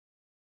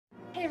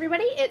Hey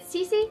everybody, it's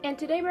Cece, and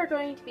today we're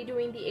going to be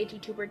doing the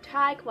AGtuber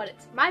tag, but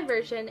it's my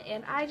version,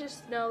 and I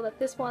just know that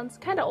this one's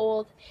kind of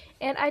old,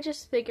 and I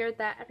just figured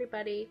that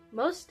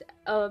most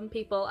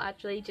people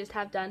actually just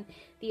have done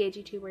the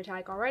AGtuber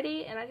tag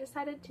already, and I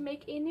decided to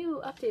make a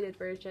new updated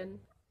version.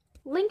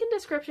 Link in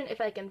description if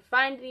I can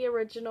find the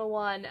original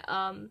one,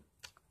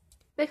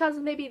 because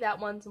maybe that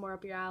one's more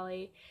up your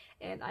alley,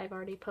 and I've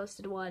already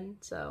posted one,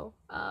 so,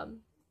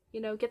 you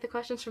know, get the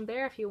questions from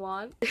there if you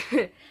want.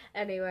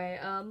 Anyway,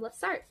 let's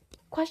start.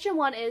 Question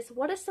 1 is,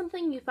 what is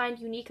something you find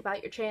unique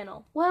about your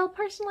channel? Well,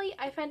 personally,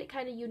 I find it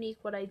kind of unique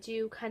what I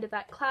do, kind of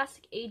that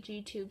classic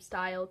AGtube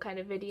style kind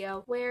of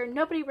video, where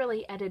nobody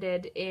really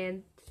edited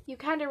and you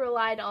kind of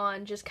relied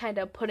on just kind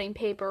of putting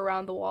paper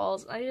around the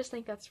walls. I just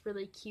think that's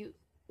really cute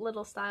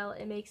little style.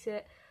 It makes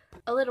it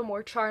a little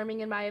more charming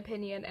in my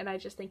opinion, and I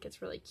just think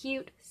it's really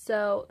cute.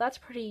 So that's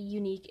pretty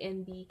unique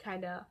in the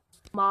kind of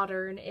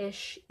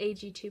modern-ish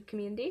AGtube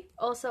community.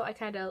 Also, I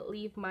kind of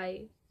leave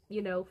my,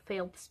 you know,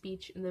 failed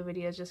speech in the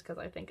videos just because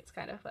I think it's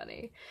kind of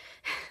funny.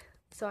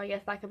 So I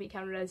guess that could be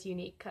counted as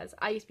unique because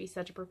I used to be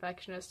such a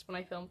perfectionist when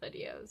I film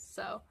videos.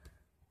 So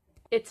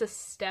it's a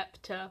step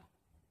to,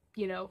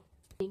 you know,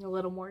 being a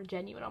little more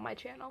genuine on my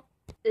channel.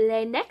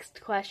 The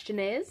next question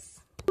is,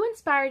 who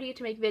inspired you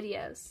to make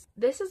videos?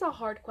 This is a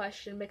hard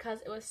question because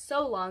it was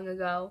so long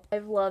ago.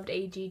 I've loved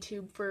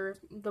AGtube for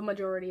the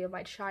majority of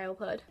my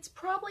childhood. It's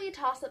probably a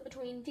toss-up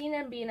between Dina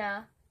and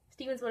Bina,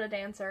 Steven's What a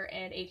Dancer,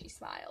 and AG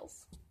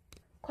Smiles.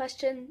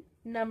 Question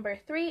number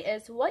 3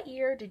 is, what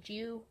year did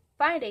you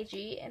find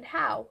AG and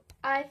how?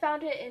 I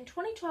found it in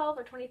 2012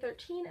 or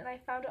 2013, and I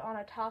found it on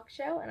a talk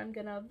show, and I'm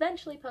gonna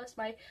eventually post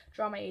my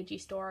Draw My AG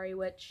story,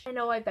 which I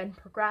know I've been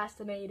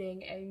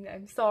procrastinating, and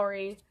I'm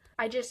sorry.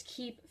 I just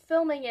keep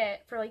filming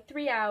it for like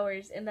 3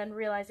 hours and then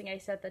realizing I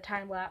set the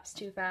time lapse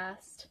too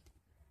fast,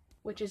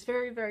 which is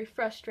very, very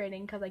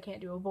frustrating because I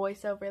can't do a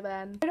voiceover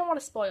then. I don't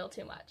want to spoil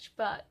too much,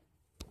 but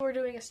we're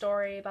doing a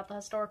story about the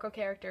historical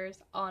characters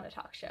on a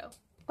talk show.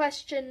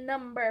 Question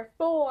number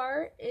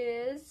 4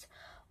 is,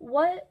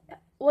 what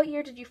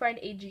year did you find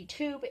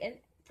AGtube? And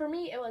for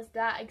me, it was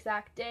that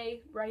exact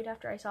day right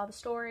after I saw the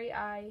story.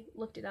 I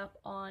looked it up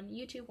on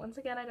YouTube. Once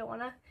again, I don't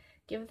want to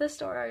give the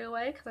story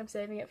away because I'm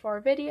saving it for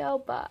a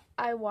video, but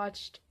I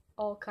watched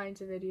all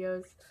kinds of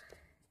videos,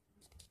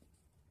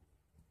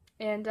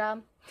 and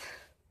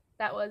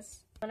that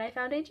was when I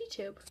found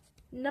AGtube.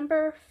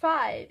 Number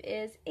 5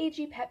 is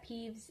AG pet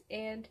peeves,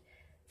 and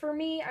for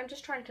me, I'm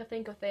just trying to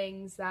think of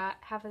things that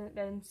haven't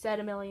been said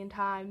a million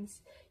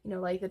times, you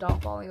know, like the doll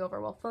falling over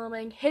while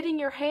filming, hitting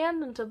your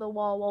hand into the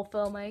wall while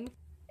filming,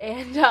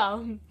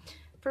 and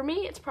for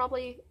me, it's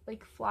probably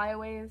like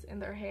flyaways in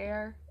their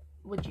hair,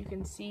 which you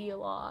can see a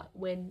lot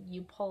when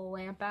you pull a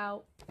lamp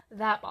out.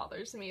 That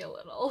bothers me a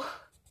little.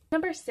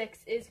 Number 6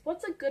 is,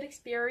 what's a good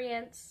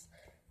experience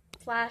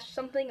 /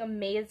 something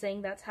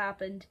amazing that's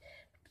happened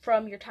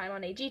from your time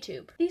on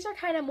AGtube? These are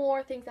kind of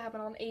more things that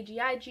happen on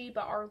AGIG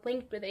but are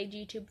linked with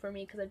AGtube for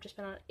me because I've just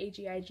been on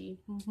AGIG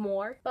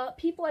more. But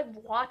people I've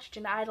watched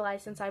and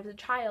idolized since I was a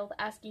child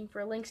asking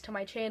for links to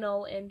my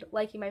channel and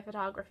liking my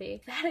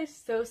photography. That is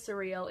so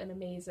surreal and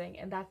amazing,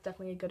 and that's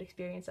definitely a good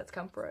experience that's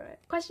come from it.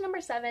 Question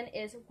number 7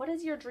 is, what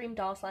is your dream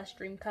doll /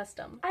 dream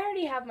custom? I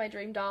already have my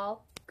dream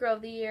doll, Girl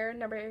of the Year,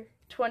 number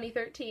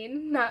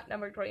 2013, not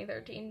number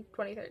 2013,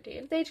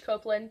 2013. Sage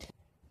Copeland.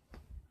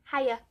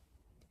 Hiya.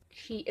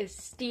 She is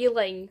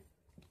stealing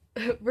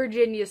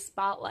Virginia's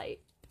spotlight.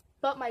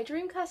 But my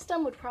dream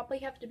custom would probably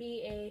have to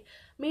be a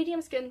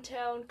medium skin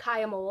tone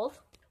Kaya mold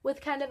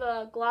with kind of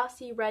a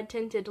glossy red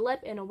tinted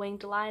lip and a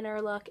winged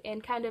liner look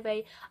and kind of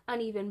a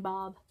uneven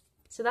bob.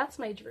 So that's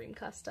my dream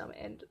custom,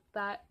 and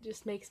that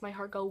just makes my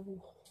heart go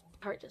woo.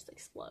 My heart just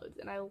explodes,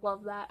 and I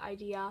love that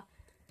idea.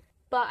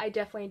 But I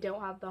definitely don't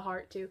have the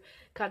heart to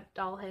cut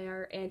doll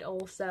hair and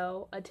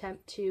also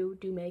attempt to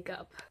do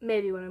makeup.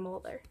 Maybe when I'm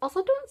older.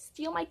 Also, don't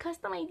steal my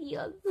custom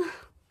ideas.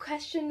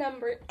 Question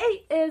number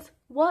 8 is,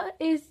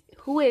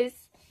 who is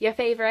your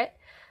favorite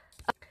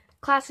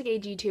classic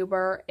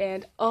AGtuber?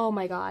 And oh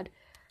my god,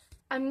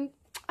 I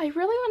really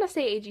want to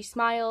say AG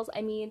Smiles.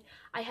 I mean,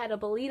 I had a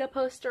Belita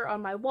poster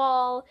on my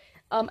wall.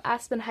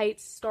 Aspen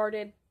Heights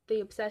started the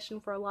obsession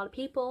for a lot of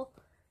people.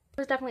 It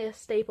was definitely a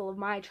staple of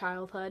my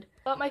childhood.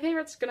 But my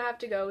favorite's gonna have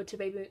to go to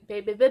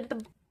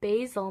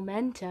Basil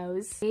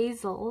Mentos.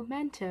 Basil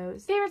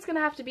Mentos. Favorite's gonna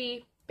have to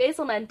be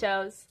Basil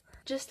Mentos.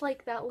 Just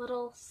like that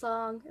little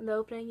song in the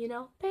opening, you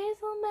know,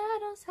 Basil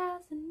Mentos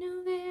has a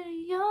new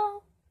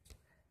video.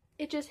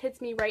 It just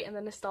hits me right in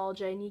the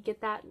nostalgia, and you get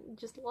that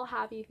just little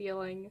happy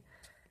feeling.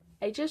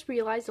 I just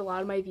realized a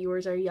lot of my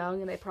viewers are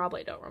young and they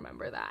probably don't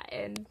remember that,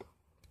 and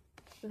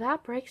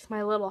that breaks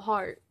my little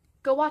heart.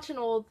 Go watch an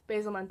old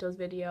Basil Mentos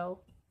video.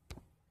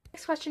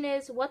 Next question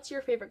is, what's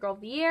your favorite Girl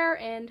of the Year?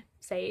 And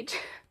Sage.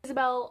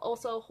 Isabel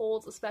also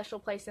holds a special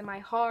place in my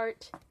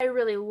heart. I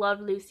really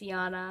love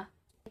Luciana.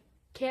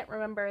 Can't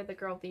remember the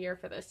Girl of the Year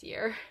for this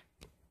year.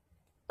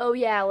 Oh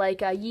yeah,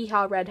 like a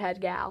Yeehaw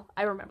Redhead Gal.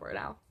 I remember it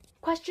now.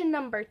 Question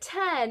number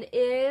 10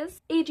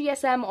 is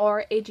AGSM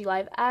or AG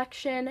live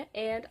action,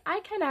 and I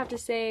kind of have to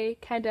say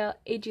kind of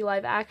AG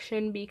live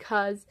action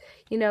because,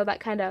 you know, that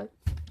kind of,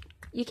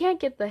 you can't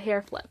get the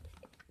hair flip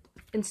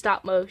in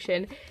stop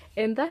motion,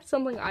 and that's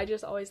something I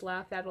just always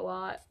laughed at a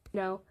lot. You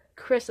know,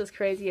 Chris's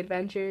Crazy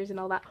Adventures and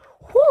all that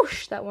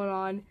whoosh that went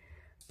on.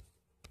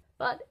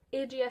 But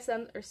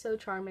AGSMs are so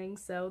charming,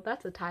 so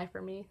that's a tie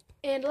for me.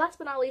 And last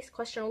but not least,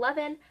 question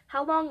 11,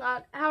 how long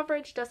on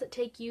average does it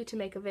take you to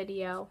make a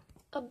video?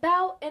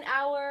 About an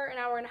hour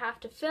and a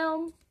half to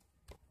film,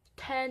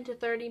 10 to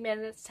 30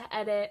 minutes to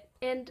edit,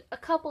 and a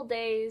couple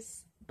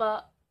days,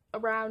 but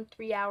around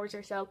 3 hours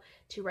or so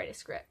to write a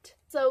script.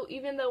 So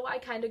even though I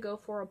kind of go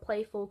for a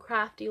playful,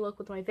 crafty look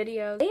with my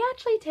videos, they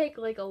actually take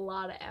like a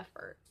lot of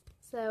effort.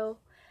 So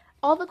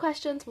all the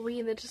questions will be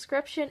in the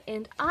description,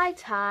 and I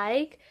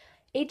tag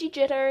AG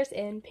Jitters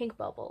and Pink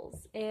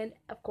Bubbles, and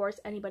of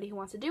course anybody who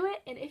wants to do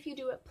it. And if you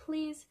do it,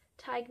 please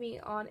tag me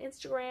on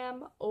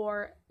Instagram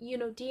or, you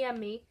know, DM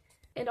me,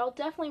 and I'll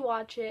definitely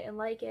watch it and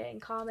like it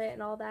and comment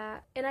and all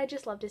that, and I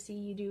just love to see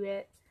you do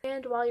it.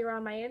 And while you're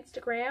on my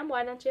Instagram,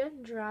 why don't you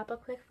drop a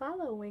quick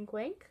follow, wink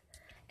wink.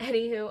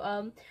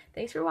 Anywho,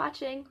 thanks for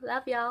watching,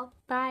 love y'all,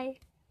 bye.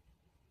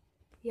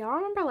 Y'all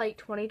remember like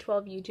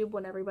 2012 YouTube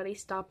when everybody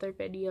stopped their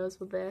videos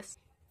with this?